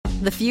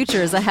The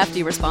future is a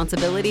hefty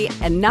responsibility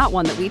and not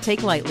one that we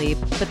take lightly,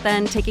 but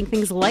then taking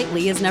things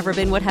lightly has never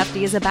been what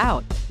Hefty is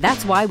about.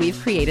 That's why we've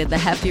created the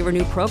Hefty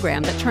Renew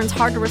program that turns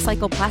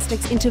hard-to-recycle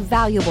plastics into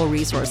valuable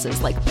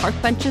resources like park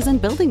benches and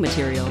building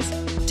materials.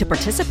 To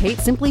participate,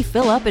 simply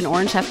fill up an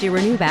orange Hefty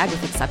Renew bag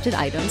with accepted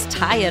items,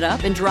 tie it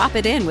up, and drop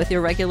it in with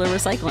your regular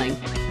recycling.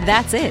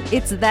 That's it.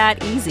 It's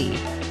that easy.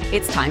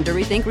 It's time to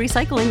rethink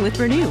recycling with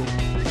Renew.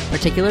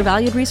 Particular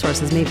valued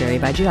resources may vary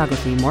by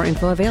geography. More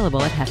info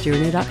available at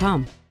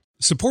heftyrenew.com.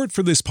 Support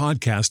for this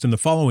podcast and the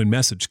following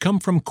message come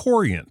from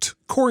Corient.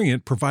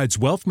 Corient provides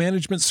wealth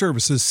management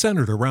services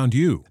centered around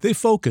you. They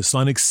focus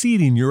on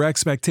exceeding your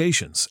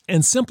expectations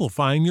and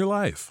simplifying your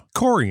life.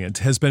 Corient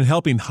has been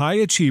helping high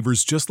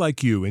achievers just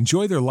like you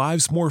enjoy their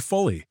lives more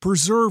fully,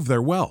 preserve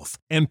their wealth,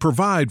 and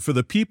provide for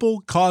the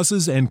people,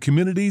 causes, and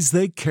communities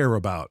they care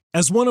about.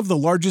 As one of the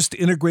largest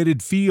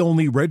integrated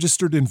fee-only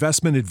registered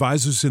investment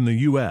advisors in the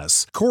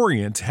U.S.,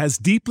 Corient has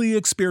deeply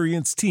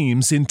experienced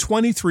teams in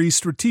 23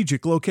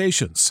 strategic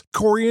locations.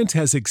 Corient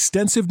has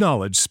extensive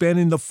knowledge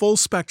spanning the full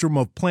spectrum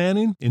of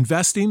planning,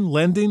 investing,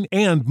 lending,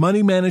 and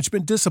money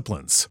management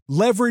disciplines.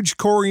 Leverage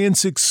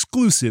Corient's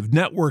exclusive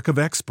network of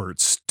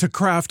experts to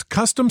craft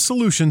custom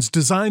solutions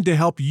designed to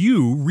help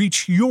you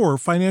reach your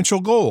financial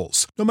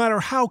goals, no matter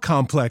how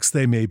complex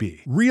they may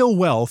be. Real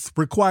wealth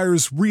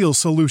requires real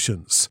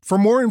solutions. For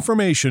more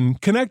information,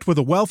 connect with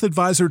a wealth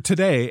advisor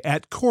today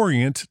at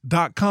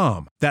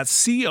Corient.com.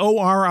 That's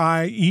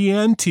Corient.com.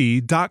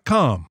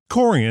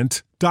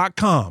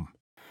 Corient.com.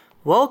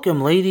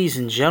 Welcome, ladies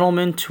and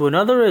gentlemen, to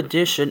another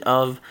edition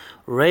of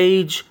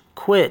Rage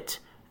Quit,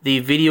 the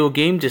video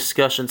game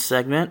discussion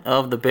segment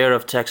of the Bear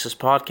of Texas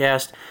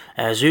podcast.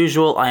 As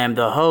usual, I am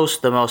the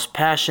host, the most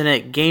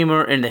passionate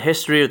gamer in the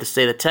history of the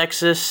state of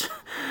Texas,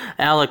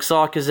 Alex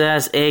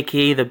Alcazaz,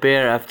 aka the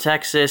Bear of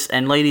Texas.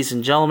 And ladies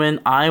and gentlemen,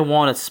 I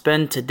want to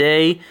spend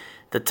today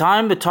the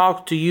time to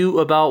talk to you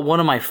about one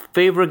of my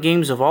favorite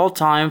games of all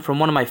time from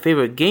one of my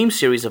favorite game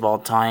series of all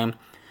time.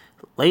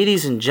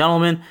 Ladies and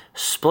gentlemen,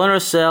 Splinter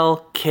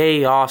Cell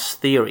Chaos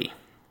Theory.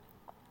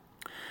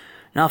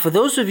 Now, for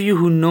those of you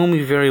who know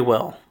me very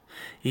well,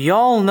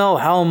 y'all know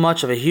how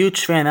much of a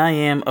huge fan I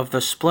am of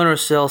the Splinter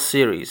Cell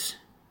series.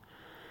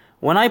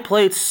 When I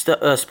played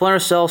Splinter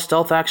Cell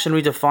Stealth Action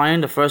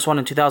Redefined, the first one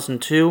in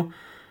 2002,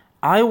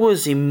 I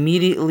was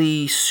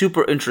immediately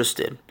super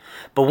interested.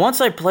 But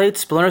once I played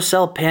Splinter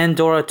Cell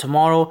Pandora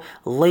Tomorrow,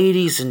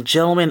 ladies and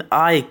gentlemen,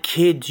 I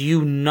kid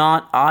you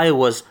not, I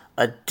was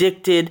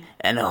addicted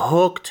and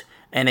hooked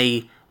and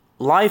a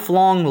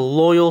lifelong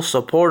loyal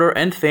supporter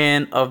and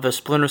fan of the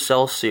Splinter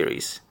Cell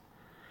series.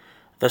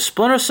 The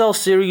Splinter Cell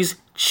series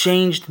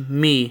changed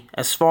me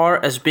as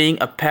far as being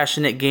a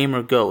passionate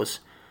gamer goes.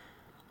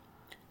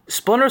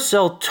 Splinter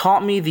Cell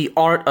taught me the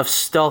art of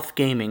stealth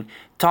gaming,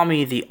 taught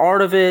me the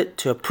art of it,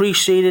 to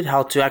appreciate it,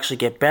 how to actually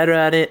get better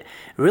at it.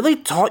 It really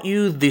taught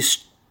you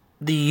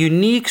the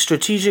unique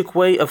strategic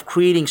way of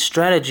creating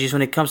strategies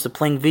when it comes to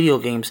playing video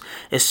games,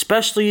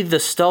 especially the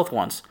stealth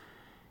ones.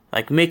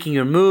 Like making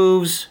your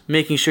moves,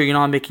 making sure you're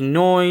not making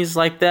noise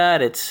like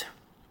that. It's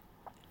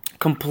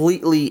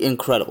completely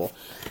incredible.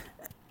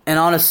 And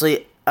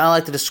honestly, I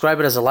like to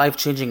describe it as a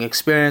life-changing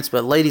experience,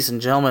 but ladies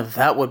and gentlemen,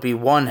 that would be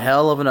one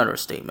hell of an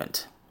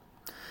understatement.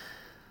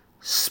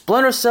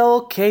 Splinter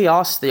Cell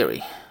Chaos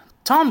Theory.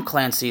 Tom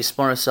Clancy's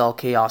Splinter Cell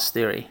Chaos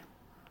Theory.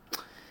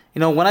 You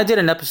know, when I did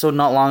an episode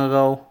not long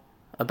ago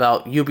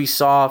about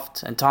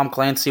Ubisoft and Tom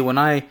Clancy, when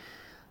I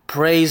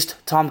praised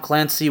Tom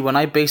Clancy, when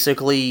I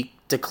basically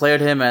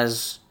declared him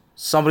as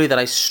somebody that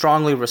I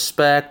strongly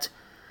respect,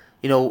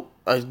 you know,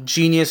 a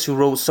genius who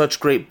wrote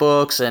such great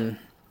books, and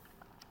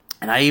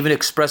I even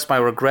expressed my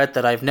regret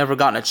that I've never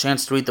gotten a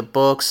chance to read the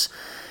books.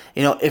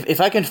 You know,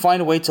 if I can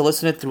find a way to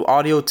listen to it through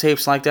audio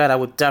tapes like that, I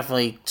would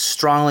definitely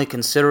strongly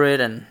consider it,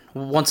 and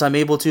once I'm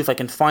able to, if I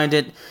can find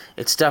it,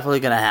 it's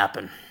definitely going to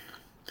happen.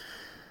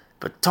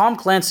 But Tom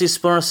Clancy's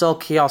Splinter Cell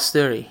Chaos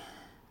Theory,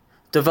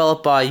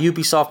 developed by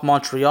Ubisoft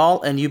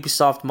Montreal and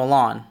Ubisoft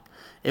Milan.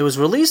 It was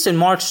released in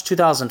March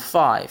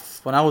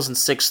 2005, when I was in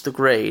 6th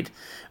grade.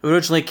 It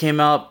originally came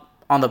out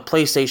on the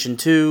PlayStation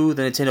 2,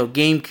 the Nintendo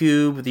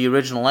GameCube, the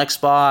original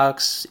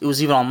Xbox. It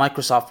was even on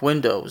Microsoft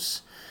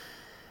Windows.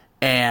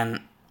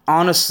 And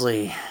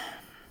honestly,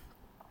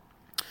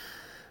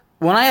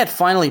 when I had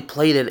finally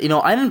played it, you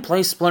know, I didn't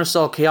play Splinter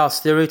Cell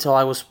Chaos Theory till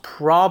I was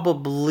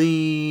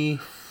probably...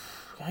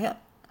 I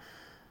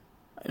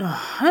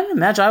didn't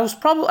imagine.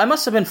 I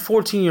must have been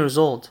 14 years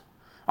old.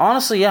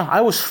 Honestly, yeah,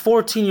 I was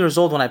 14 years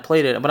old when I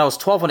played it, but I was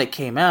 12 when it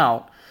came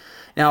out.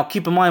 Now,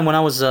 keep in mind, when I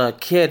was a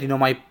kid, you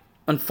know,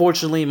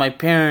 unfortunately, my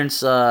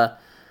parents,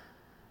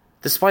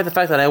 despite the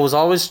fact that I was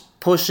always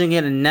pushing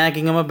it and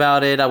nagging them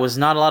about it, I was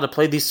not allowed to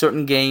play these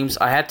certain games.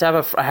 I had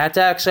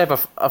to actually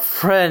have a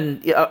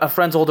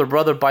friend's older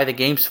brother buy the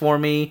games for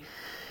me.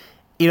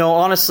 You know,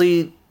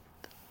 honestly,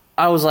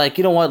 I was like,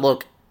 you know what,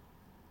 look,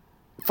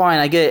 fine,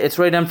 I get it. It's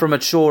rated M for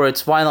mature,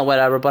 it's violent,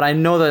 whatever, but I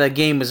know that the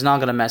game is not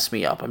going to mess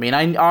me up. I mean,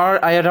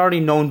 I had already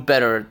known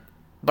better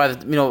by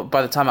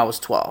the time I was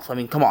 12. I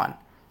mean, come on.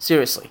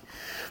 Seriously.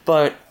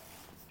 But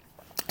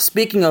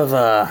speaking of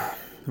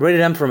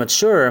rated M for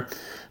mature,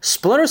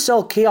 Splinter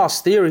Cell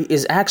Chaos Theory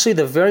is actually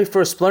the very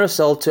first Splinter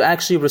Cell to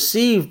actually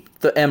receive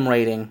the M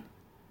rating.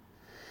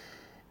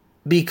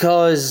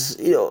 Because,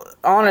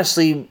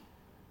 honestly,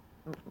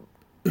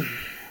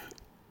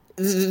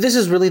 this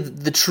is really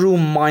the true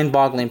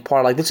mind-boggling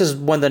part. Like, this is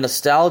when the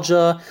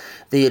nostalgia,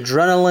 the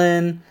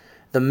adrenaline,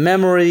 the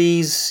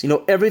memories,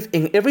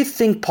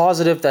 everything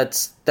positive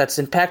that's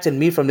impacted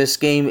me from this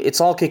game, it's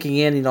all kicking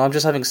in. I'm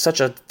just having such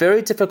a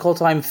very difficult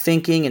time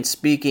thinking and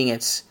speaking.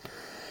 It's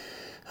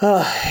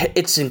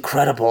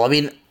incredible. I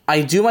mean,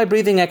 I do my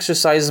breathing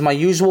exercises, my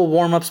usual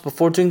warm-ups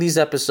before doing these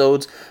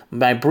episodes,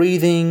 my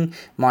breathing,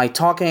 my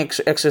talking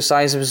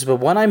exercises, but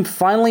when I'm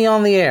finally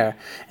on the air,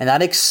 and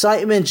that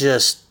excitement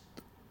just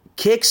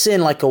kicks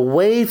in like a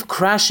wave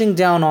crashing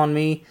down on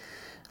me,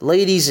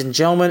 ladies and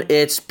gentlemen,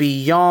 it's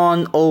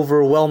beyond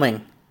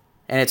overwhelming,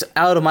 and it's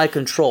out of my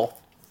control,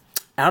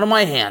 out of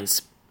my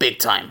hands, big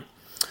time.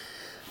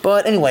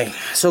 But anyway,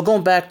 so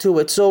going back to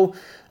it, so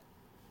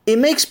it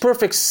makes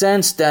perfect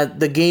sense that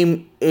the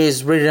game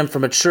is rated M for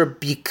mature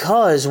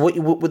because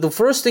the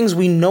first things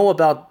we know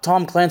about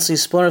Tom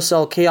Clancy's Splinter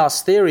Cell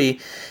Chaos Theory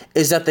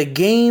is that the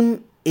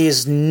game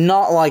is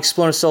not like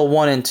Splinter Cell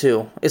 1 and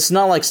 2. It's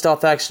not like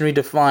Stealth Action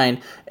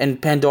Redefined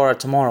and Pandora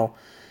Tomorrow.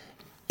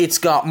 It's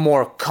got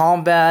more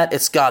combat,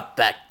 it's got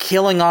that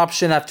killing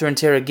option after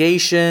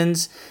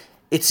interrogations,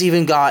 it's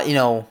even got,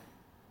 you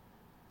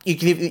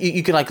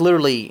can like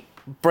literally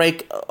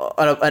break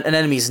an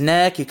enemy's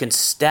neck, you can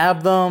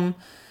stab them,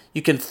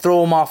 you can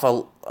throw them off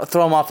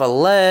a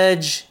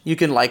ledge. You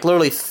can like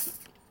literally,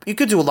 you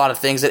could do a lot of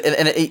things,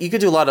 and you could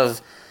do a lot of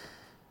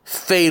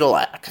fatal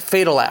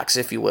acts,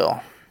 if you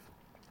will.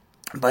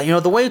 But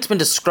the way it's been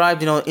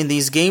described, in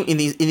these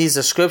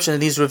descriptions, in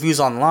these reviews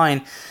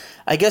online,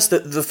 I guess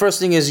the first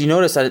thing is you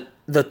notice that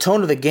the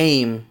tone of the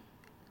game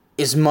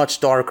is much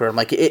darker.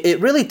 Like, it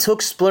really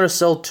took Splinter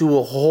Cell to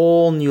a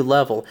whole new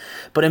level.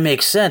 But it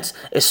makes sense,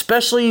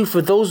 especially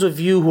for those of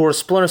you who are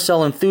Splinter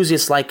Cell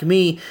enthusiasts like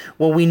me,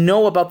 when we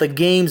know about the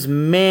game's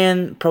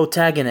main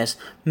protagonist,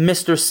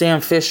 Mr.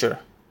 Sam Fisher.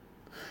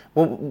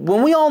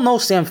 When we all know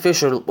Sam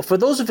Fisher, for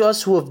those of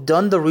us who have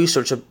done the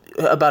research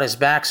about his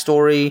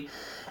backstory,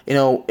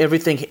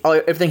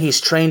 everything he's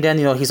trained in,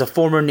 he's a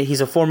former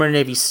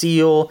Navy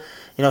SEAL,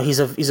 he's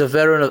a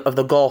veteran of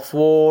the Gulf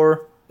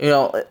War.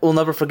 We'll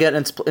never forget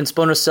in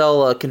Splinter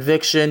Cell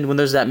Conviction when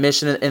there's that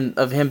mission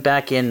of him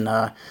back in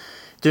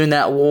during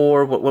that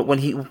war when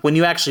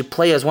you actually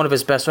play as one of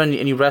his best friends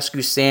and you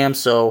rescue Sam.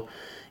 So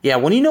yeah,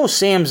 when you know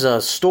Sam's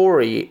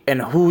story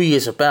and who he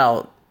is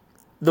about,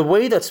 the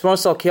way that Splinter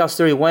Cell Chaos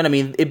Theory went, I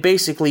mean, it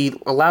basically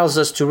allows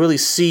us to really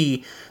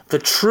see the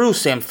true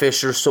Sam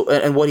Fisher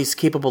and what he's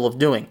capable of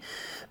doing.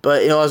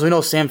 But as we know,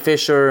 Sam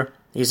Fisher,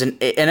 he's an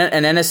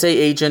NSA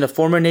agent, a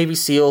former Navy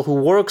SEAL who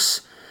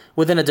works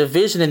within a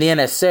division in the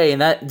NSA,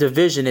 and that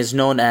division is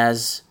known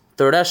as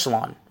Third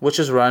Echelon, which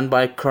is run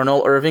by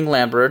Colonel Irving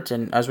Lambert,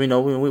 and as we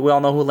know, we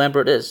all know who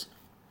Lambert is.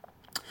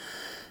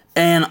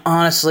 And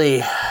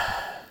honestly,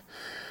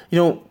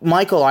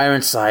 Michael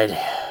Ironside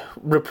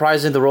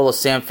reprising the role of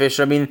Sam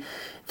Fisher, I mean,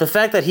 the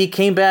fact that he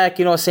came back,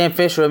 as Sam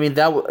Fisher, I mean,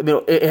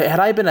 had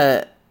I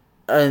been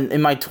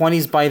in my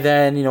 20s by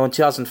then, in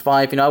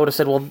 2005, I would have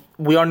said, well,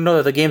 we already know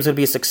that the game's going to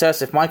be a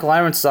success. If Michael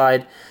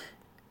Ironside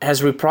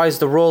has reprised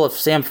the role of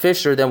Sam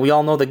Fisher, then we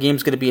all know the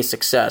game's going to be a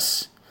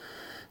success.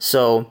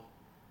 So,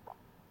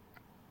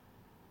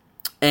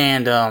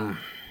 and,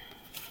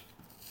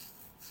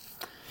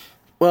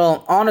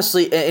 well,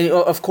 honestly,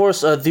 of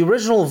course, the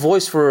original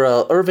voice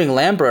for Irving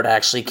Lambert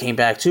actually came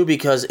back too,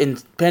 because in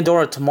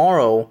Pandora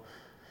Tomorrow,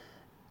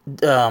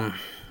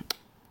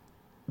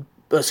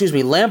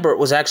 Lambert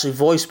was actually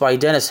voiced by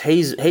Dennis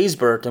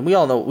Haysbert, and we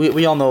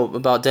all know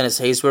about Dennis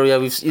Haysbert. Yeah,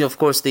 we've of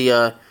course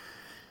the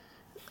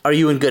Are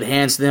You in Good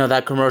Hands?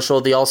 That commercial,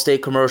 the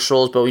Allstate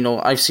commercials. But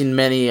I've seen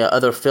many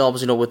other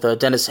films. With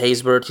Dennis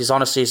Haysbert.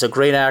 He's a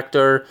great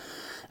actor,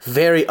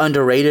 very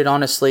underrated,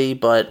 honestly.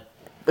 But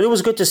it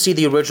was good to see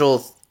the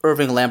original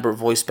Irving Lambert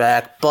voice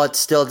back. But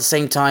still, at the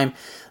same time,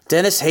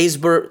 Dennis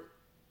Haysbert,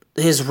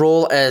 his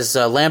role as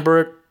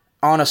Lambert,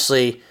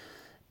 honestly,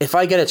 if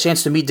I get a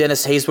chance to meet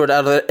Dennis Haysbert,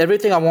 out of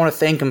everything I want to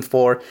thank him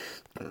for,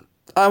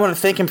 I want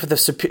to thank him for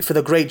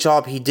the great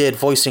job he did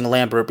voicing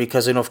Lambert,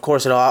 because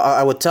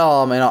I would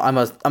tell him,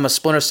 I'm a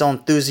Splinter Cell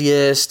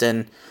enthusiast,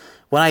 and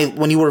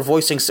when you were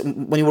voicing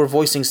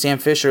Sam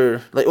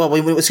Fisher,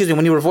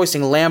 when you were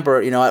voicing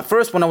Lambert, at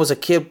first when I was a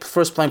kid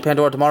first playing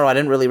Pandora Tomorrow, I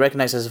didn't really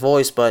recognize his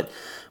voice, but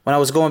when I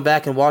was going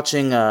back and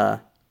watching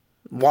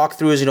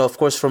walkthroughs, of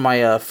course for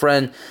my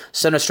friend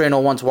Center Strain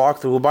 01's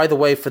walkthrough, who, by the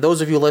way, for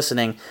those of you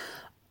listening,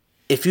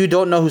 if you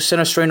don't know who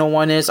Center Strain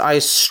 01 is, I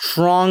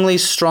strongly,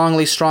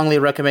 strongly, strongly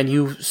recommend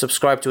you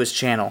subscribe to his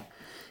channel.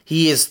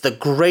 He is the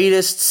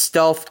greatest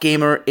stealth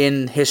gamer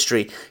in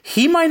history.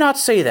 He might not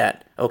say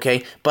that,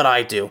 okay, but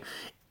I do.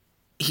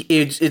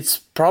 It's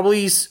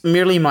probably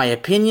merely my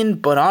opinion,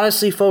 but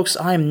honestly, folks,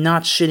 I am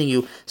not shitting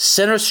you.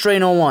 Center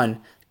Strain 01,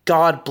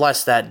 God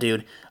bless that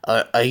dude.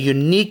 a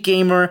unique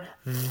gamer,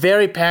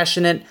 very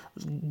passionate,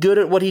 good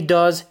at what he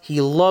does.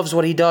 He loves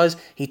what he does.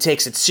 He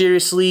takes it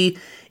seriously.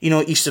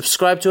 You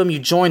subscribe to him. You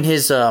join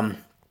his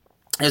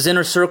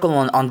inner circle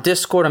on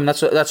Discord. I mean,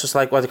 that's just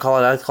like what they call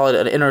it. I call it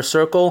an inner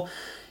circle.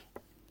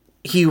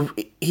 He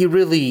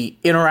really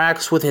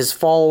interacts with his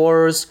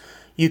followers.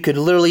 You could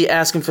literally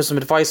ask him for some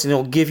advice, and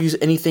he'll give you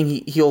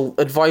anything. He'll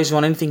advise you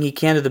on anything he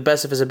can to the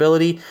best of his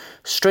ability.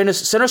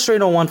 Center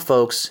Strain 01,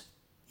 folks,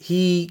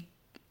 he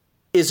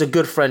is a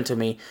good friend to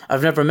me.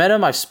 I've never met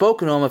him. I've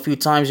spoken to him a few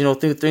times,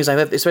 through things like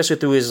that, especially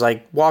through his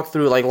live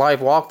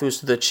walkthroughs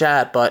through the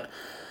chat. But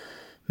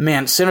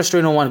man, Center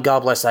Strain 01, God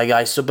bless that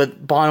guy. So,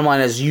 but bottom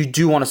line is, you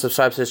do want to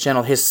subscribe to his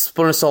channel. His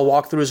Splinter Cell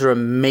walkthroughs are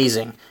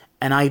amazing,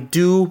 and I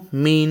do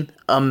mean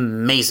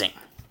amazing.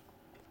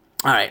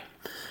 All right.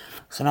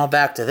 So now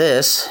back to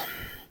this,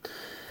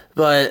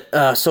 but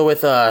so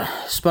with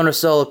Splinter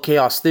Cell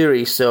Chaos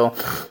Theory, so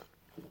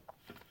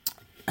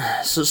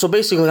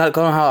basically I don't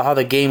know how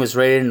the game is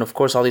rated, and of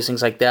course all these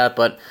things like that,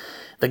 but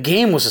the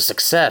game was a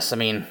success. I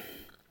mean,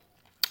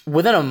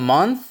 within a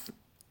month,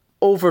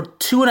 over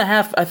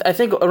 2.5, I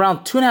think around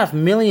 2.5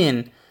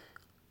 million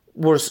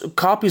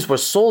copies were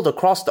sold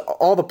across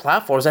all the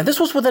platforms, and this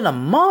was within a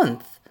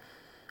month.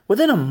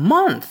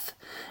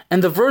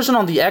 And the version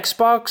on the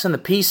Xbox and the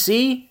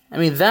PC, I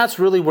mean, that's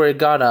really where it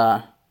got,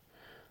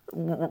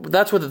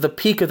 that's where the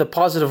peak of the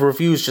positive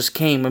reviews just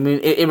came. I mean,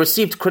 it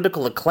received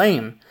critical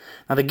acclaim.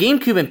 Now, the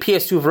GameCube and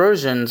PS2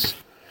 versions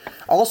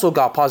also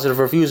got positive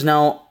reviews.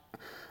 Now,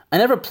 I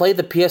never played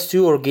the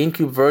PS2 or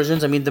GameCube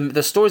versions. I mean,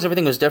 the stories,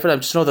 everything was different. I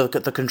just know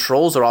that the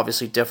controls are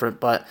obviously different.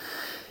 But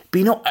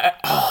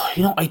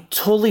I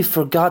totally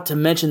forgot to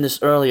mention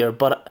this earlier,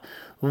 but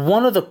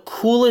one of the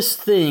coolest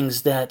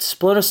things that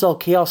Splinter Cell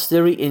Chaos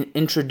Theory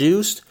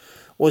introduced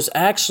was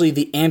actually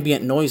the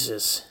ambient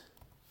noises.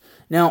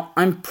 Now,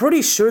 I'm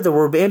pretty sure there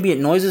were ambient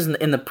noises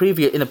in the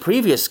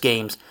previous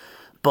games,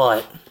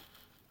 but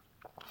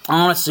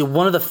honestly,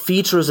 one of the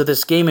features of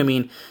this game, I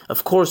mean,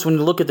 of course, when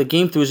you look at the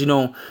game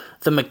throughs,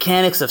 the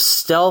mechanics of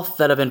stealth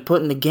that have been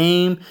put in the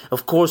game.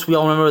 Of course, we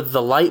all remember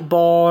the light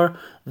bar,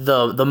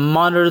 the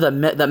monitor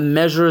that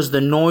measures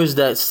the noise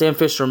that Sam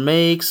Fisher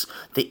makes,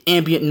 the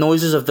ambient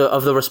noises of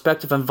the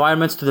respective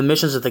environments to the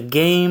missions of the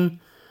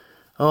game.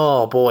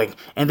 Oh boy.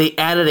 And they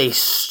added a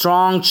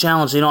strong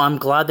challenge. I'm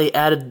glad they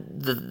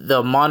added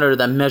the monitor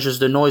that measures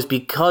the noise,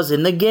 because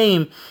in the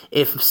game,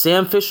 if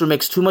Sam Fisher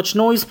makes too much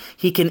noise,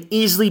 he can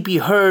easily be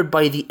heard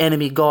by the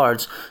enemy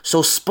guards.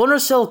 So Splinter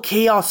Cell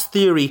Chaos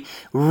Theory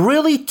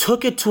really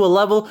took it to a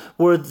level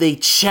where they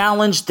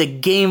challenged the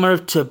gamer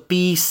to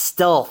be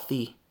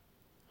stealthy.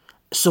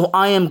 So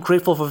I am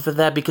grateful for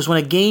that, because when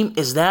a game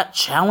is that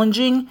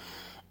challenging,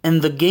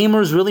 and the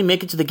gamers really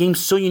make it to the game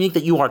so unique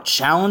that you are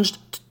challenged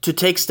to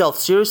take stealth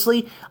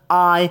seriously,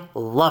 I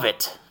love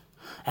it.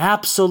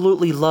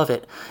 Absolutely love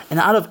it. And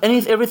out of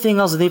everything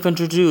else that they've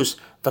introduced,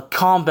 the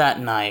combat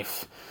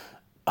knife,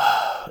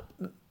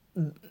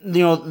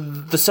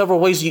 the several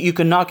ways you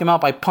can knock him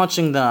out by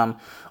punching them,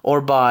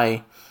 or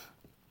by,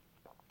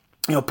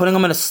 putting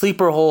them in a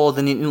sleeper hold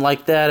and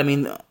like that. I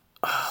mean,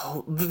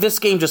 this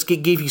game just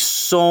gave you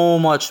so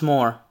much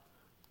more.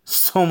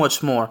 So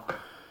much more.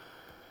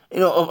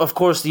 Of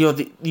course, you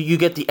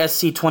get the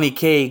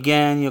SC-20K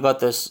again. You got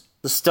the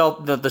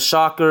stealth, the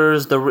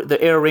shockers, the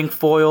air ring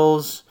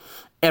foils,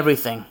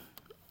 everything.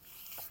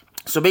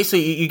 So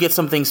basically, you get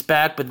some things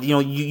back, but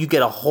you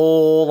get a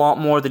whole lot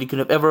more than you could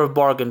have ever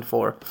bargained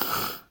for.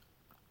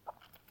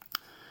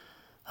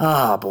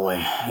 Oh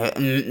boy!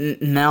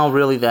 Now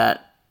really,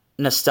 that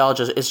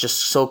nostalgia is just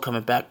so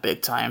coming back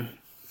big time.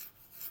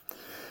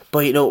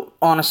 But,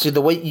 honestly,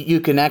 the way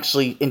you can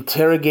actually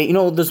interrogate,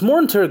 there's more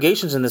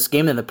interrogations in this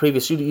game than the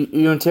previous.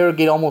 You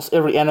interrogate almost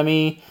every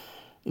enemy.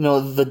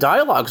 The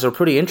dialogues are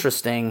pretty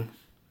interesting.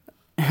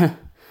 And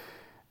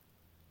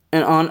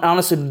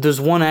honestly,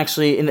 there's one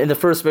actually, in the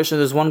first mission,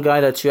 there's one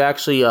guy that you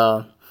actually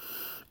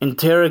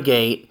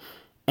interrogate,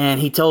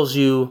 and he tells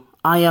you,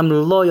 "I am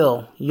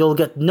loyal. You'll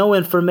get no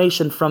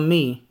information from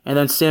me." And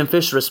then Sam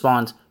Fisher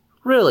responds,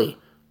 "Really?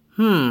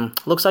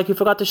 Looks like you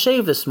forgot to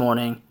shave this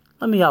morning.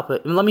 Let me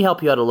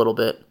help you out a little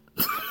bit."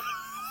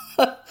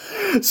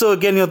 So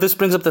again, this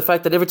brings up the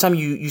fact that every time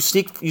you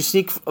sneak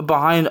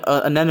behind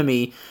an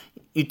enemy,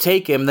 you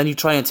take him, then you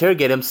try and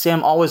interrogate him,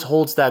 Sam always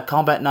holds that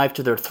combat knife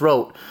to their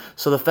throat.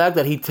 So the fact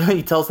that he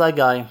tells that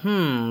guy,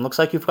 looks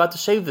like you forgot to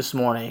shave this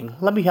morning.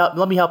 Let me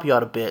help you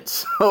out a bit.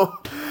 So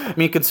I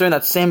mean, considering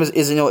that Sam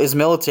is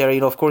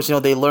military, of course,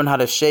 they learn how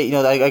to shave.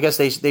 I guess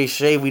they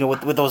shave,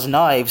 with those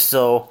knives.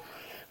 So,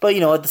 but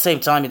at the same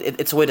time,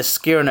 it's a way to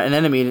scare an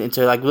enemy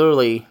into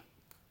literally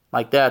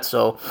like that.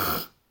 So,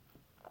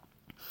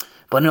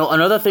 but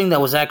another thing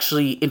that was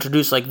actually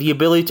introduced, like the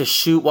ability to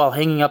shoot while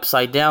hanging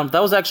upside down,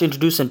 that was actually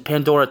introduced in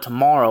Pandora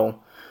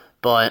Tomorrow,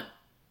 but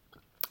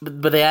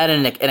they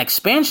added an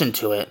expansion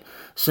to it.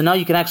 So now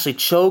you can actually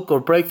choke or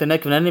break the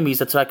neck of enemies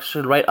that's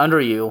actually right under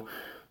you.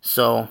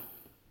 So,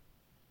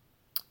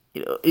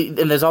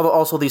 and there's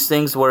also these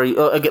things where,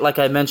 like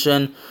I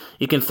mentioned,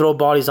 you can throw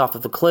bodies off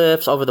of the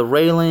cliffs, over the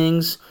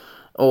railings.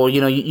 Or,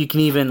 you can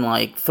even,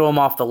 like, throw them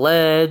off the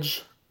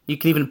ledge. You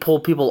can even pull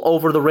people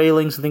over the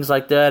railings and things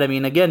like that. I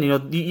mean, again,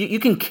 you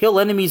can kill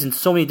enemies in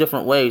so many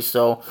different ways,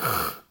 so...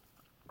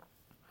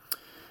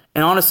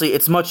 And honestly,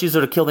 it's much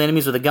easier to kill the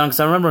enemies with a gun, because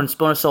I remember in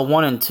Splinter Cell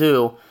 1 and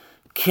 2,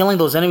 killing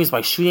those enemies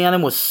by shooting at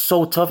them was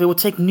so tough. It would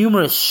take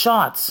numerous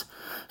shots.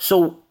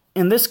 So,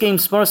 in this game,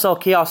 Splinter Cell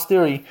Chaos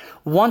Theory,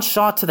 one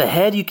shot to the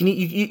head, you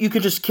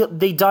could just kill,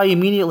 they die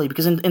immediately,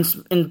 because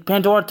in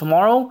Pandora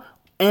Tomorrow,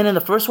 and in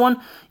the first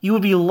one, you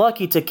would be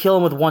lucky to kill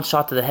them with one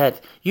shot to the head.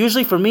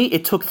 Usually for me,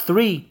 it took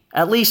 3,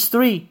 at least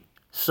 3.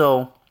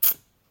 So,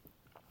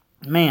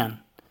 man.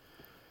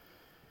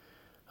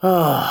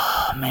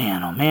 Oh,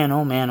 man, oh, man,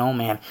 oh, man, oh,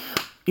 man.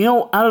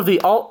 Out of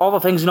all the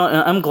things, and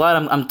I'm glad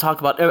I'm talking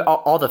about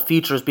all the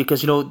features,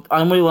 because,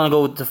 I really want to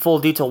go into full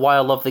detail why I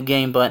love the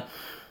game, but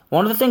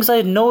one of the things I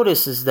had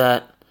noticed is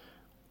that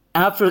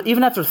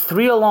even after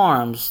 3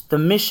 alarms, the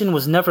mission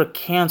was never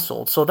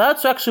canceled. So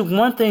that's actually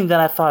one thing that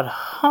I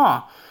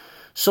thought,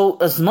 So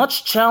as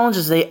much challenge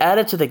as they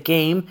added to the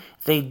game,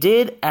 they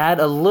did add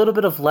a little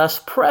bit of less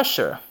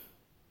pressure.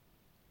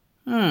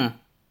 Isn't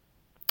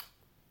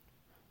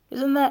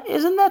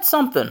that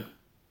something?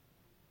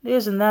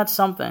 Isn't that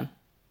something?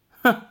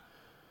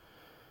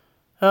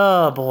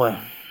 Oh boy.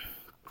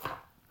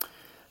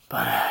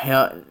 But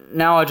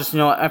now I just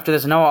after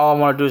this, now all I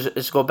want to do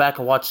is go back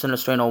and watch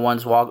Sinister Strain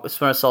 01's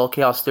Splinter Cell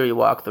Chaos Theory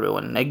walkthrough.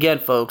 And again,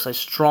 folks, I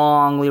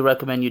strongly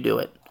recommend you do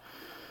it.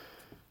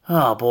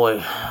 Oh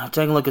boy,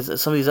 taking a look at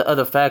some of these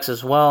other facts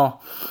as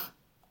well.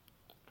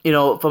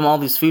 From all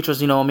these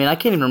features, I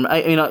can't even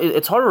remember.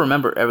 It's hard to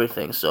remember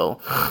everything.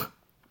 So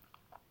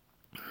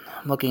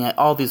I'm looking at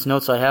all these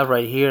notes I have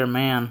right here,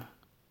 man.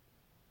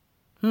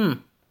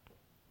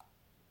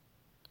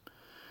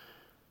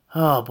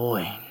 Oh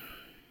boy.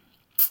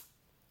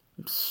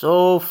 I'm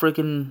so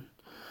freaking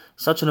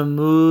such in a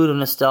mood of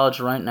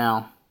nostalgia right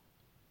now.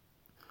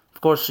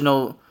 Of course,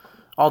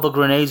 all the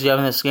grenades you have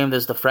in this game.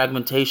 There's the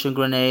fragmentation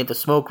grenade, the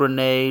smoke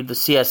grenade, the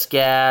CS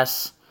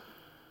gas,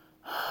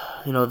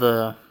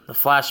 the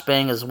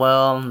flashbang as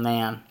well,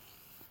 man.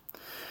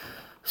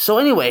 So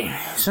anyway,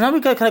 now we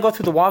gotta kind of go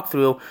through the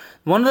walkthrough.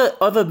 One of the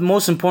other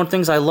most important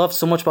things I love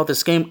so much about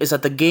this game is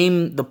that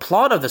the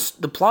plot of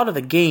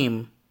the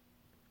game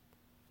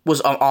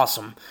was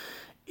awesome.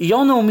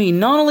 Y'all know me,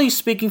 not only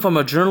speaking from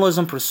a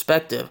journalism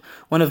perspective,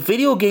 when a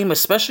video game,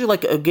 especially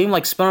like a game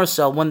like Splinter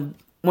Cell, when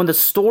the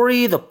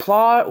story, the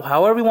plot,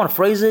 however you want to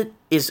phrase it,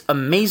 is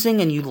amazing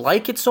and you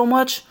like it so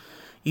much,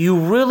 you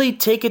really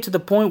take it to the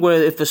point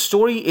where if the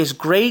story is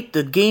great,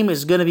 the game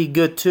is going to be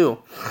good too.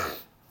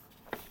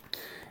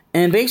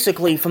 And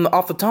basically,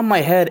 off the top of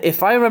my head,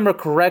 if I remember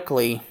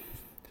correctly,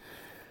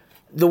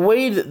 the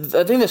way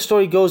I think the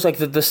story goes, like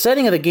the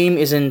setting of the game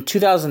is in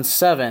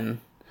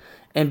 2007,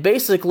 and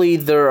basically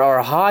there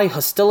are high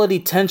hostility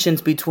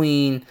tensions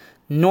between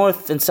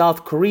North and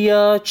South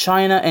Korea,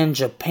 China, and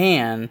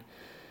Japan.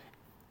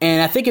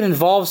 And I think it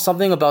involves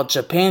something about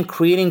Japan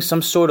creating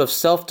some sort of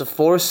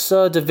self-defense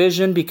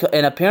division,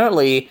 and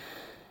apparently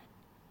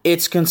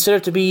it's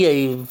considered to be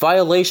a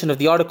violation of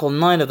the Article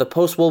 9 of the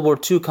post-World War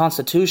II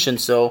Constitution.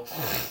 So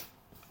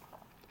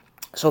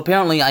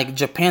apparently, like,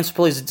 Japan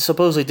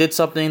supposedly did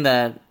something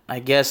that, I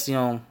guess,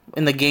 in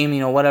the game,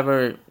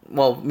 whatever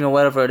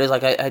it is,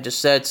 like I just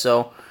said.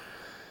 So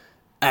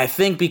I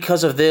think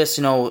because of this,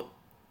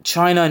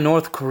 China and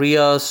North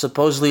Korea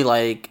supposedly,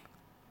 like,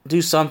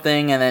 do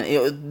something, and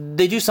then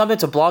they do something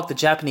to block the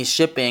Japanese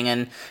shipping.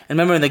 And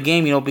remember in the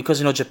game, because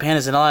Japan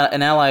is an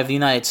ally of the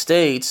United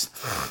States.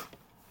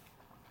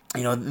 The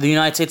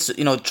United States,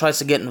 tries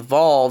to get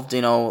involved,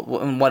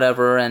 in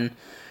whatever, and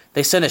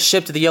they send a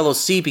ship to the Yellow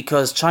Sea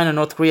because China and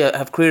North Korea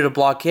have created a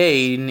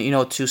blockade,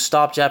 to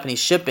stop Japanese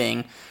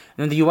shipping.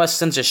 And the U.S.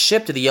 sends a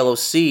ship to the Yellow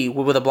Sea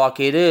where the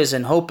blockade is,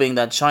 and hoping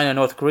that China and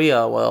North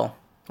Korea will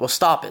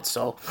stop it.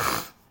 So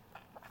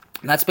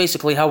that's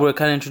basically how we're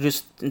kind of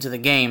introduced into the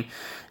game.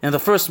 And the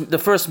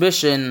first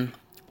mission,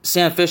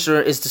 Sam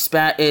Fisher is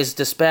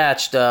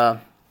dispatched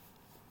to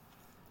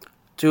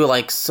a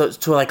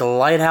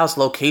lighthouse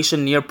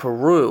location near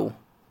Peru.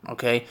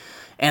 Okay,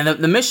 and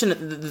the mission,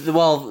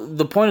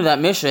 the point of that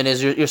mission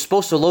is you're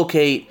supposed to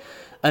locate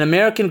an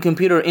American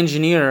computer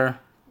engineer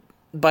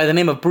by the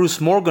name of Bruce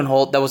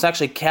Morgenholt that was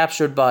actually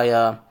captured by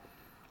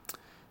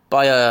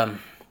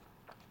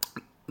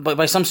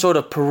some sort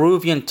of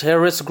Peruvian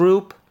terrorist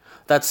group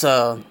that's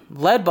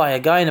led by a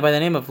guy by the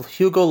name of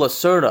Hugo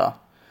Lacerda.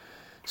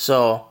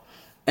 So,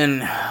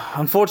 and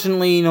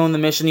unfortunately, in the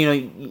mission,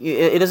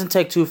 it doesn't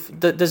take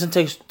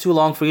too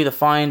long for you to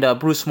find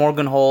Bruce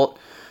Morgenholt.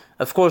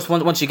 Of course,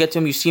 once you get to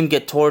him, you see him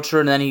get tortured,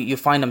 and then you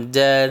find him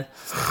dead.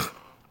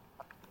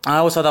 I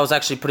always thought that was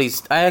actually pretty.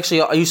 I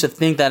used to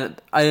think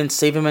that I didn't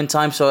save him in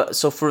time. So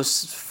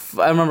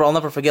I remember, I'll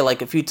never forget,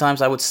 like, a few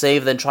times I would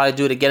save, then try to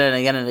do it again and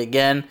again and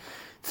again,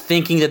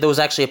 thinking that there was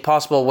actually a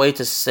possible way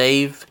to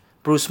save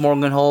Bruce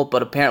Morgenholt,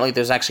 but apparently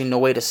there's actually no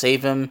way to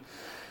save him.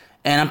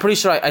 And I'm pretty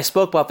sure I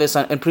spoke about this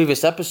in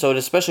previous episodes,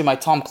 especially my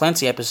Tom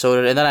Clancy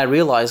episode, and then I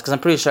realized, because I'm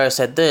pretty sure I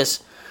said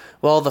this,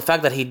 well, the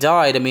fact that he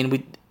died, I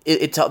mean,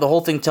 the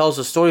whole thing tells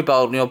a story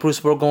about Bruce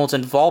Morgenhold's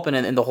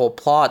involvement in the whole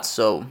plot.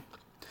 So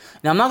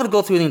now I'm not gonna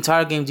go through the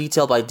entire game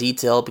detail by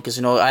detail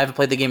because I haven't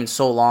played the game in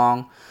so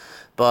long.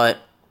 But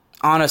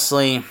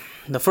honestly,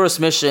 the first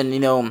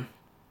mission,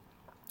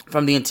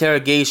 from the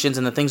interrogations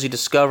and the things you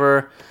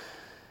discover,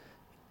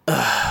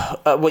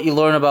 what you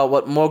learn about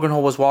what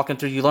Morgenhold was walking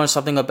through, you learn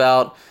something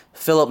about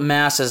Philip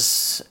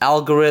Mass's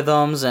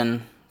algorithms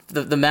and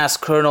the mass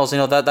kernels.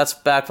 That's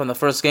back from the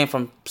first game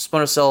from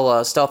Splinter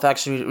Cell Stealth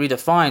Action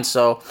Redefined.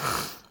 So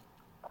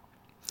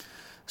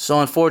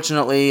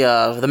unfortunately,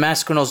 the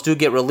mass kernels do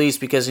get released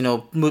because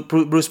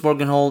Bruce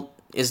Morgenhold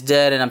is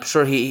dead, and I'm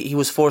sure he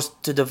was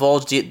forced to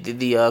divulge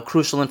the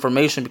crucial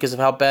information because of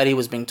how bad he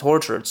was being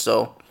tortured.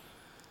 So,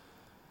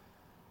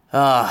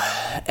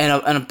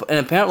 and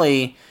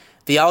apparently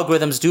the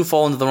algorithms do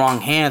fall into the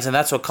wrong hands, and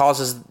that's what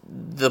causes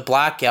the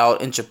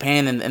blackout in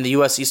Japan and the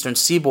U.S. Eastern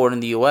Seaboard in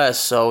the U.S.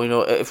 So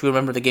if you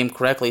remember the game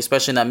correctly,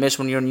 especially in that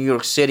mission when you're in New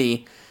York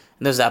City,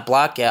 and there's that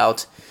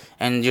blackout,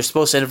 and you're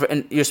supposed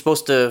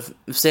to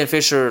Sam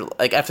Fisher,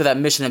 like after that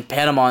mission in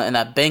Panama and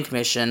that bank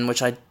mission,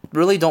 which I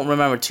really don't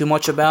remember too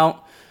much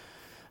about.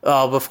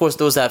 But of course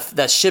there was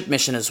that ship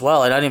mission as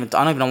well, and I don't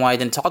even know why I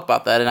didn't talk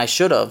about that, and I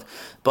should have.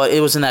 But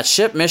it was in that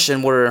ship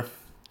mission where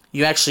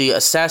you actually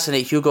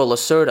assassinate Hugo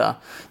Lacerda.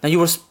 Now, you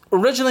were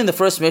originally in the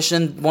first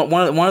mission,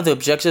 one of the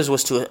objectives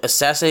was to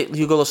assassinate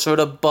Hugo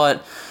Lacerda,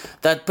 but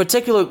that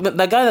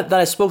guy that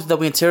I spoke to, that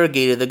we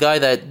interrogated, the guy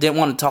that didn't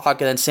want to talk,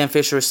 and then Sam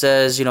Fisher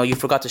says, you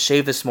forgot to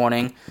shave this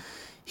morning.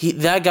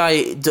 That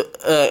guy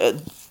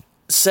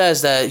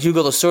says that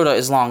Hugo Lacerda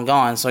is long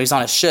gone, so he's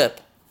on a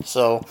ship.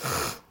 So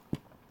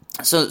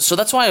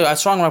that's why I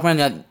strongly recommend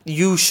that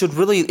you should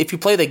really, if you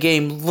play the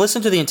game,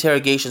 listen to the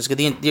interrogations,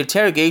 because the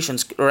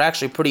interrogations are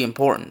actually pretty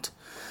important.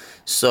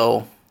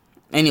 So,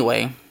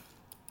 anyway.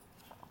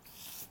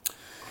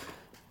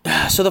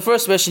 So the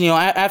first mission,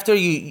 after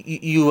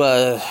you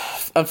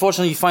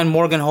unfortunately you find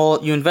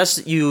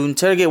Morgenhold, you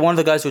interrogate one of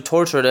the guys who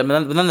tortured him,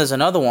 but then there's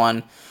another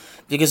one,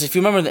 because if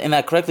you remember in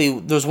that correctly,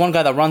 there's one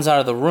guy that runs out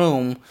of the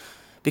room,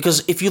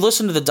 because if you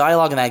listen to the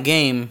dialogue in that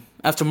game,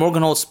 after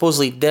Morgenhold's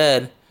supposedly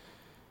dead,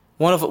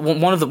 one of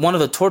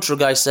the torture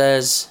guys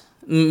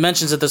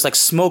mentions that there's like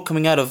smoke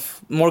coming out of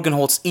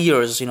Morgenhold's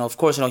ears. Of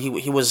course,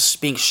 he was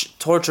being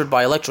tortured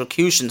by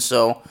electrocution.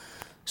 So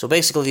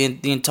basically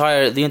the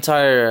entire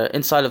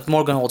inside of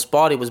Morgenhold's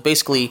body was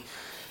basically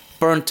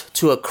burnt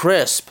to a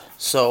crisp.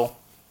 So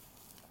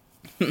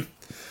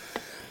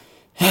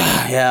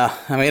yeah,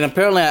 I mean,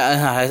 apparently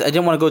I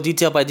didn't want to go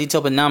detail by detail,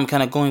 but now I'm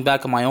kind of going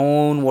back on my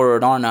own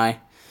word, aren't I?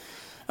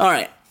 All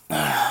right,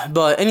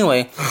 but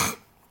anyway.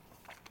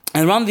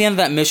 And around the end of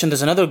that mission,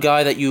 there's another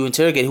guy that you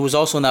interrogate who was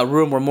also in that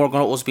room where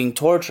Morgenhold was being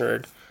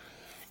tortured.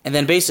 And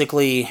then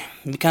basically,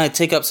 you kind of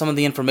take up some of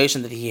the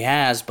information that he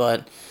has,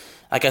 but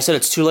like I said,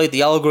 it's too late.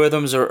 The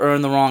algorithms are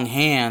in the wrong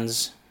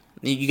hands.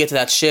 You get to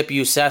that ship,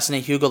 you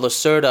assassinate Hugo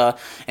Lacerda,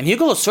 and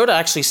Hugo Lacerda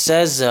actually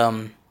says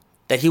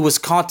that he was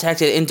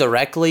contacted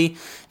indirectly,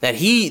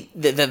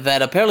 that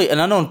apparently an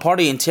unknown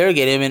party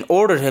interrogated him and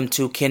ordered him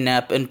to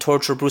kidnap and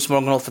torture Bruce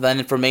Morgenhold for that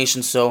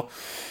information. So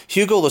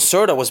Hugo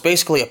Lacerda was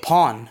basically a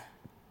pawn.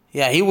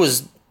 Yeah, he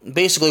was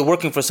basically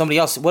working for somebody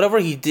else. Whatever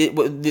he did,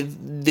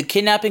 the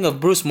kidnapping of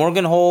Bruce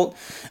Morgenhold,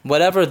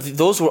 whatever,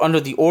 those were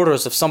under the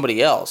orders of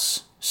somebody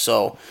else.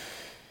 So,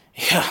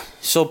 yeah.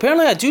 So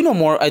apparently I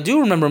do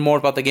remember more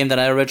about the game than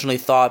I originally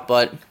thought,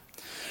 but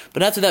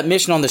after that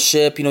mission on the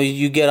ship,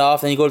 you get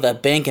off, then you go to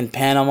that bank in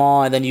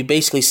Panama, and then you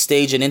basically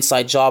stage an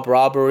inside job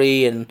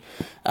robbery, and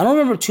I don't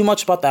remember too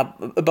much about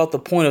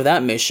the point of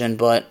that mission,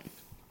 but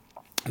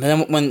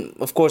then when,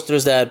 of course,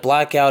 there's that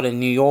blackout in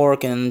New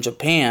York and in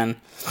Japan.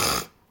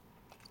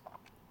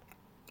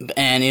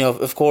 And,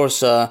 of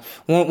course,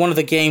 one of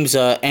the game's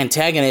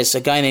antagonists,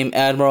 a guy named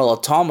Admiral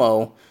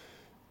Otomo,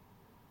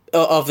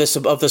 of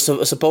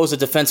the supposed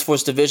Defense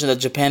Force division that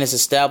Japan has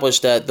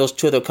established that those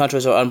two other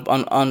countries are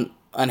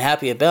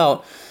unhappy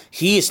about,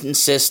 he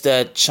insists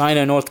that China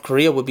and North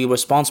Korea would be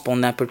responsible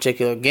in that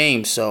particular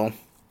game. So,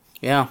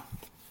 yeah.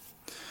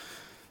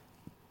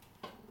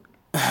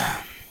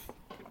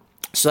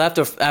 So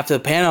after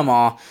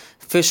Panama,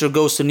 Fisher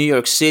goes to New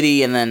York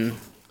City, and then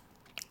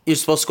you're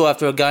supposed to go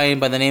after a guy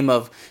by the name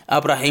of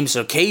Abraham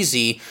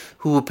Zerkazy,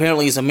 who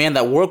apparently is a man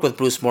that worked with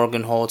Bruce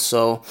Morgenhold.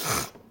 So,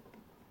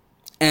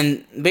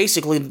 and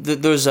basically,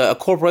 there's a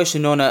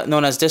corporation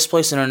known as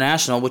Displace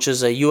International, which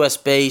is a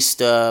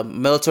U.S.-based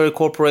military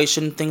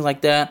corporation, things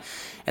like that.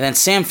 And then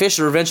Sam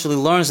Fisher eventually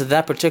learns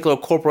that particular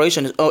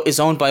corporation is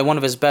owned by one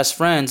of his best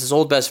friends, his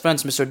old best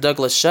friends, Mr.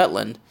 Douglas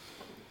Shetland.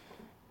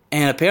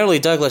 And apparently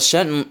Douglas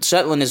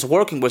Shetland is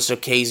working with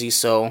Zerkazy,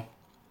 so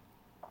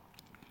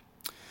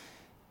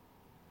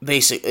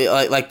basically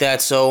like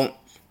that. So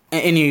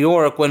in New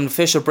York, when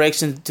Fisher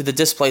breaks into the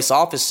Displace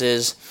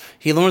offices,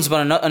 he learns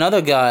about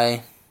another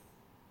guy,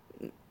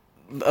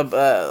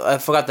 I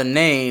forgot the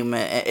name,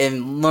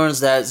 and learns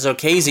that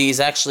Zerkazy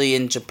is actually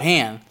in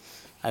Japan,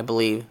 I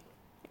believe,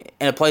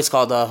 in a place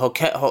called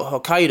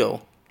Hokkaido,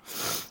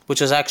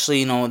 which is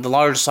actually, the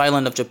largest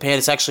island of Japan.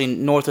 It's actually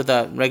north of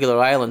that regular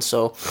island,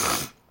 so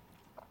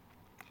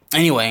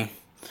Anyway,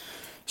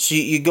 so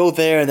you go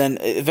there, and then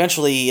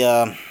eventually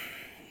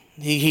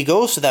he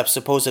goes to that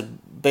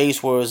supposed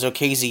base where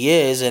Zarkazi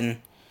is, and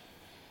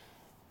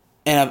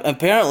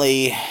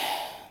apparently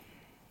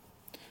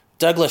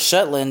Douglas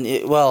Shetland,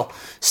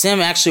 Sam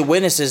actually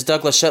witnesses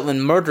Douglas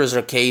Shetland murders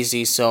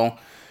Zarkazi, so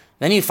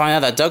then you find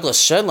out that Douglas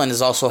Shetland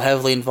is also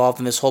heavily involved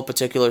in this whole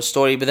particular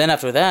story. But then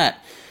after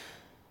that,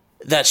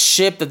 that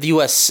ship that the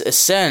U.S.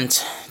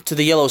 sent to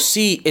the Yellow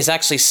Sea is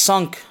actually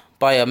sunk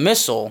by a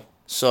missile.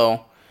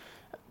 So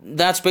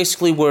that's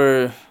basically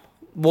where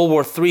World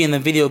War III in the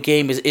video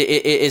game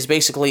is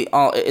basically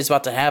is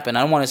about to happen.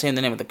 I don't want to say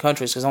the name of the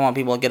countries because I don't want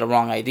people to get a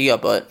wrong idea,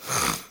 but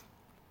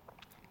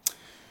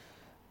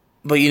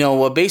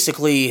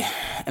basically,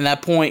 in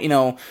that point,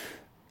 in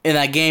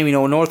that game,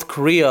 North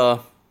Korea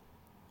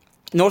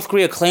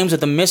claims that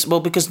the missile,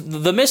 because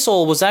the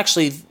missile was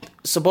actually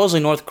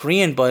supposedly North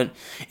Korean, but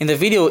in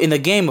the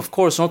game, of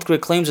course, North Korea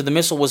claims that the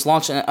missile was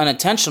launched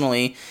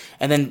unintentionally,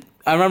 and then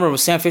I remember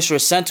Sam Fisher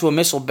is sent to a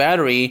missile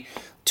battery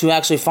to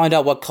actually find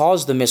out what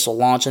caused the missile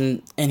launch,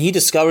 and he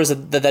discovers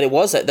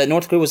that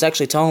North Korea was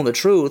actually telling the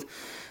truth,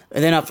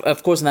 and then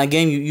of course in that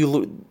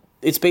game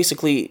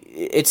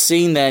it's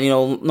seen that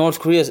North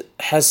Korea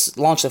has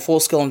launched a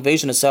full-scale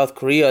invasion of South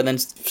Korea, and then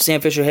Sam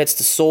Fisher heads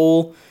to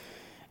Seoul,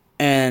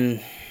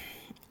 and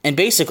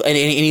basically and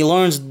he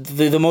learns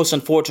the most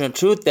unfortunate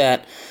truth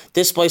that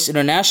Displaced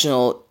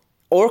International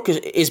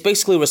is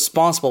basically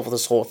responsible for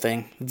this whole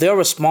thing. They're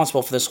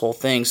responsible for this whole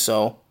thing.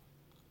 So,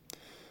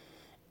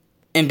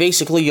 and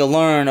basically you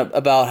learn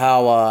about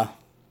how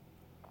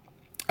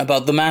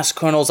about the mass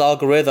kernel's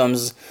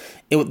algorithms.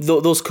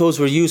 Those codes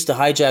were used to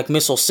hijack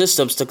missile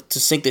systems to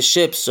sink the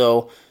ship.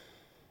 So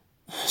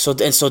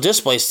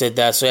Displaced did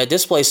that. So yeah,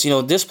 Displaced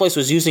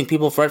was using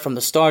people right from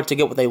the start to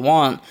get what they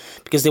want,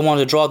 because they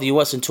wanted to draw the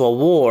U.S. into a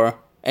war,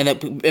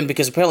 and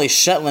because apparently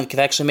Shetland could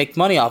actually make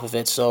money off of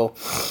it. So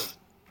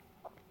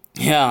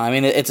yeah, I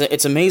mean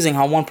it's amazing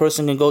how one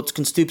person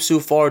can stoop so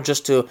far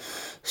just to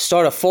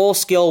start a full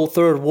scale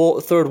third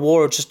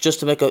war just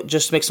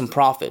to make some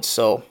profits.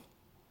 So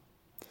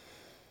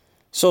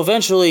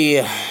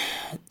eventually,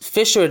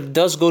 Fisher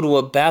does go to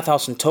a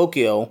bathhouse in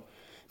Tokyo,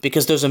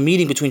 because there's a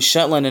meeting between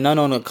Shetland and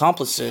unknown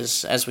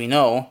accomplices, as we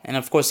know. And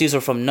of course, these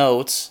are from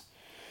notes.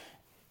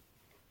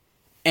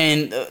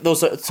 And those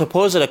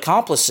supposed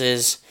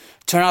accomplices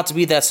turn out to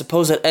be that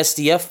supposed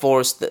SDF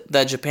force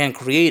that Japan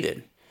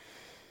created.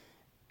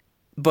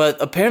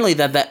 But apparently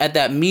at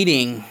that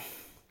meeting,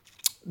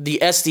 the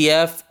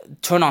SDF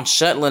turn on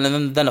Shetland,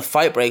 and then a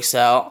fight breaks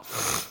out.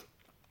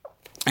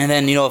 And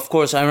then, of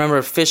course, I remember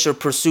Fisher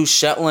pursues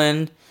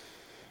Shetland,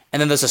 and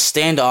then there's a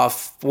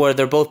standoff where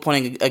they're both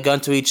pointing a gun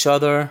to each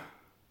other.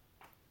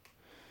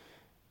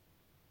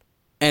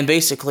 And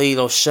basically,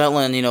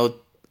 Shetland,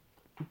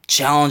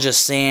 challenges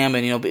Sam,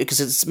 and,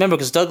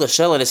 because Douglas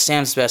Shetland is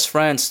Sam's best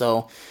friend,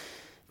 so,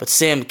 but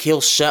Sam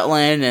kills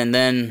Shetland, and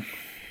then,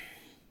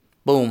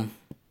 boom.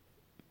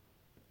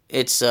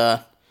 It's,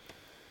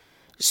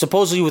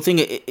 supposedly you would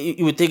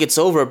think it's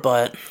over,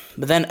 but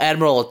then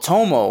Admiral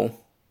Otomo,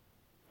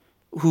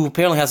 who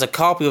apparently has a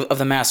copy of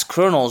the mass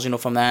kernels,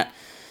 from that,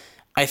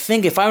 I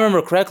think, if I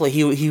remember correctly,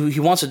 he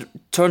wants to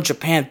turn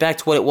Japan back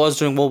to what it was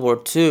during World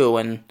War II,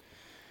 and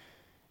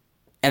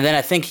then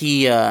I think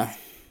he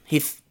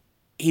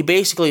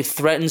basically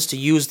threatens to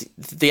use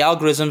the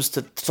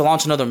algorithms to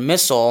launch another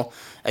missile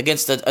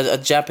against a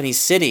Japanese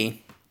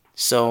city.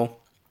 So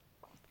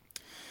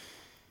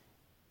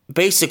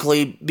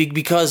basically,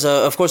 because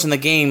of course in the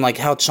game, like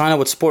how China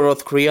would support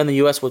North Korea and the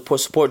U.S. would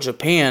support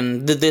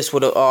Japan, this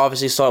would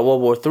obviously start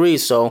World War III.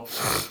 So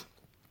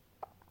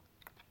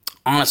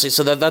honestly,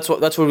 so that's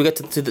where we get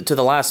to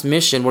the last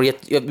mission, where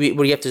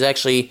you have to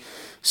actually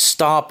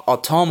stop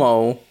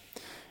Otomo,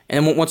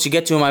 and then once you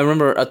get to him, I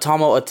remember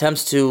Otomo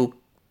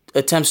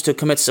attempts to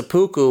commit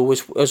seppuku,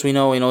 which, as we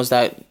know, is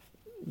that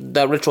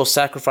ritual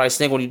sacrifice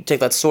thing when you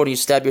take that sword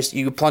and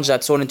you plunge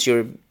that sword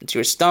into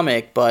your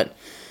stomach, but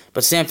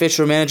Sam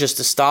Fisher manages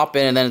to stop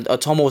it, and then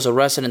Otomo was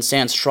arrested in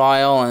Sam's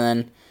trial,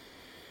 and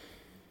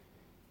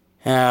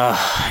then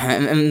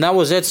and that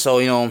was it.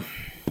 So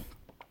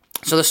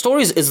so the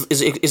story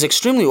is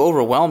extremely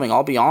overwhelming,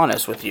 I'll be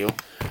honest with you.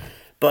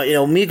 But,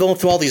 me going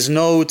through all these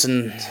notes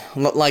and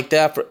like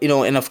that,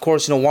 and of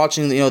course,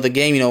 watching, the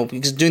game,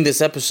 because doing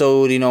this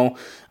episode,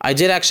 I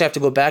did actually have to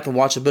go back and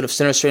watch a bit of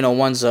Sinner Strain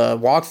 01's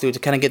walkthrough to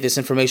kind of get this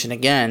information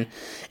again.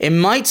 It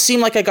might seem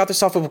like I got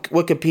this off of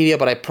Wikipedia,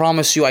 but I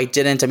promise you I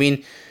didn't. I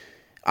mean,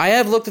 I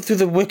have looked through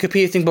the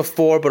Wikipedia thing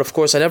before, but of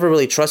course, I never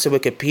really trusted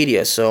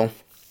Wikipedia, so.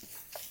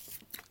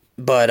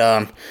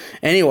 But,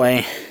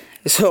 anyway.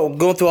 So,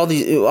 going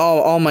through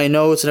all my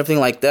notes and everything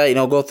like that,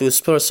 go through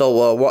Splinter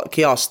Cell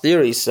Chaos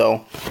Theory.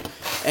 So,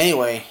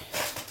 anyway,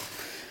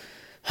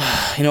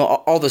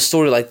 all the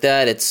story like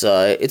that,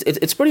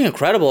 it's pretty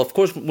incredible. Of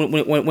course,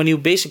 when you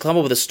basically come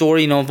up with a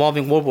story,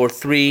 involving World War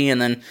III,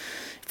 and then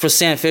for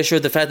Sam Fisher,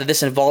 the fact that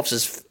this involves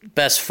his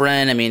best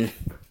friend, I mean,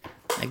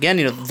 again,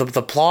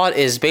 the plot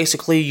is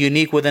basically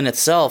unique within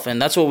itself,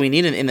 and that's what we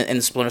need in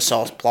the Splinter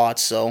Cell plot.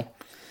 So.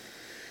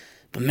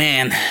 But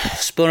man,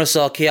 Splinter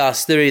Cell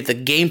Chaos Theory, the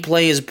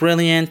gameplay is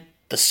brilliant,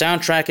 the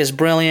soundtrack is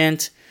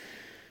brilliant,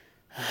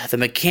 the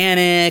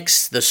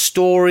mechanics, the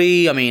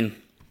story, I mean,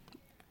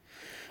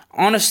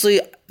 honestly,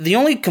 the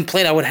only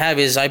complaint I would have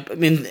is, and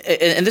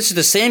this is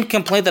the same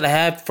complaint that I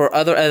have for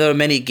other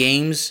many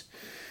games,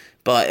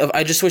 but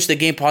I just wish the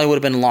game probably would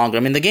have been longer.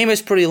 I mean, the game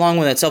is pretty long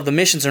in itself. The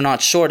missions are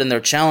not short and they're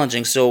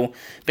challenging, so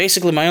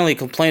basically my only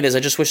complaint is I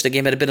just wish the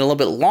game had been a little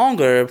bit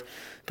longer,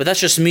 but that's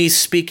just me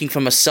speaking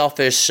from a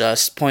selfish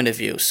point of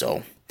view,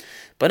 so.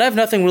 But I have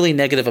nothing really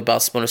negative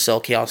about Splinter Cell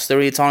Chaos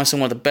Theory. It's honestly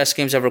one of the best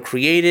games ever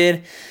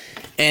created.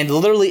 And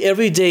literally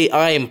every day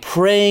I am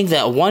praying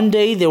that one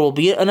day there will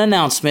be an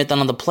announcement that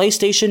on the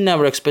PlayStation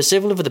Network,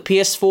 specifically for the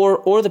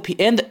PS4 or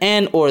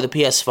the or the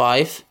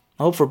PS5.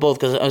 I hope for both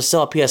because I still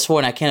have PS4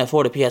 and I can't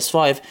afford a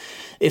PS5.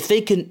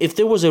 If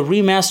there was a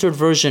remastered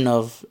version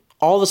of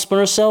all the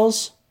Splinter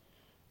Cells,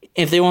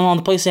 if they were on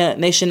the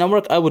PlayStation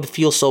Network, I would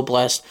feel so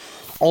blessed.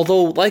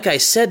 Although, like I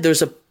said,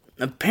 there's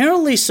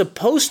apparently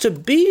supposed to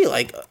be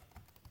like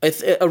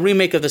a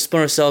remake of the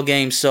Splinter Cell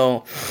game,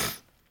 so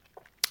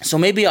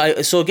maybe I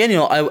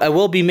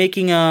will be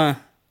making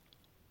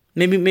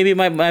maybe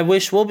my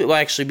wish will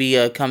actually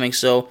be coming,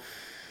 so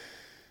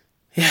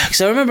yeah, because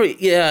I remember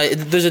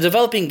there's a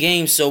developing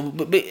game, so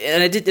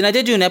and I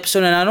did do an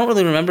episode and I don't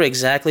really remember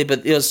exactly,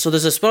 but so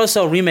there's a Splinter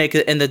Cell remake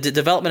and the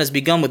development has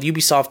begun with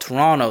Ubisoft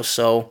Toronto,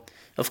 so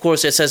of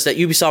course it says that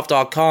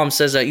Ubisoft.com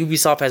says that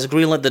Ubisoft has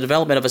greenlit the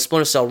development of a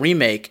Splinter Cell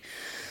remake.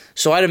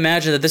 So I'd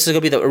imagine that this is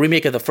going to be the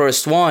remake of the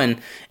first one,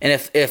 and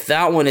if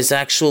that one is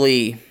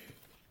actually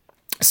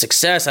a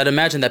success, I'd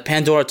imagine that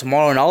Pandora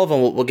Tomorrow and all of them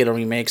will get a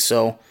remake,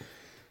 so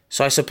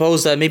I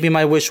suppose that maybe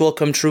my wish will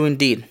come true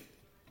indeed.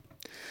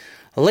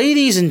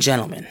 Ladies and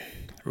gentlemen,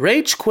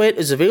 Rage Quit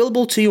is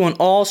available to you on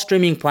all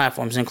streaming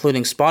platforms,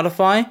 including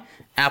Spotify,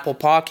 Apple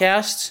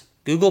Podcasts,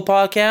 Google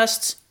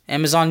Podcasts,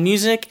 Amazon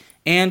Music,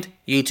 and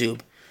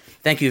YouTube.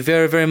 Thank you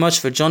very, very much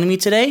for joining me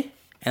today,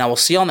 and I will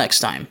see y'all next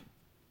time.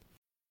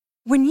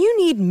 When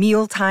you need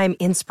mealtime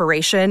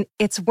inspiration,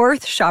 it's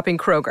worth shopping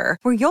Kroger,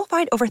 where you'll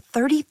find over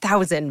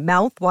 30,000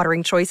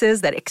 mouth-watering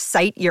choices that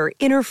excite your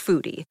inner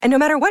foodie. And no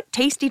matter what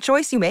tasty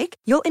choice you make,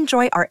 you'll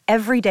enjoy our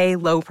everyday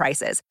low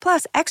prices,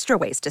 plus extra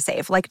ways to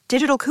save, like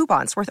digital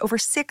coupons worth over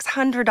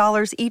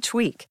 $600 each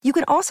week. You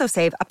can also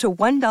save up to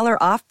 $1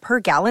 off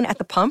per gallon at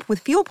the pump with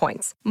fuel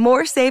points.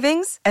 More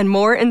savings and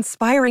more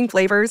inspiring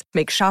flavors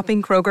make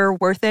shopping Kroger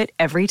worth it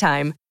every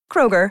time.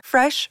 Kroger,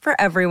 fresh for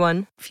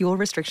everyone. Fuel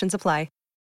restrictions apply.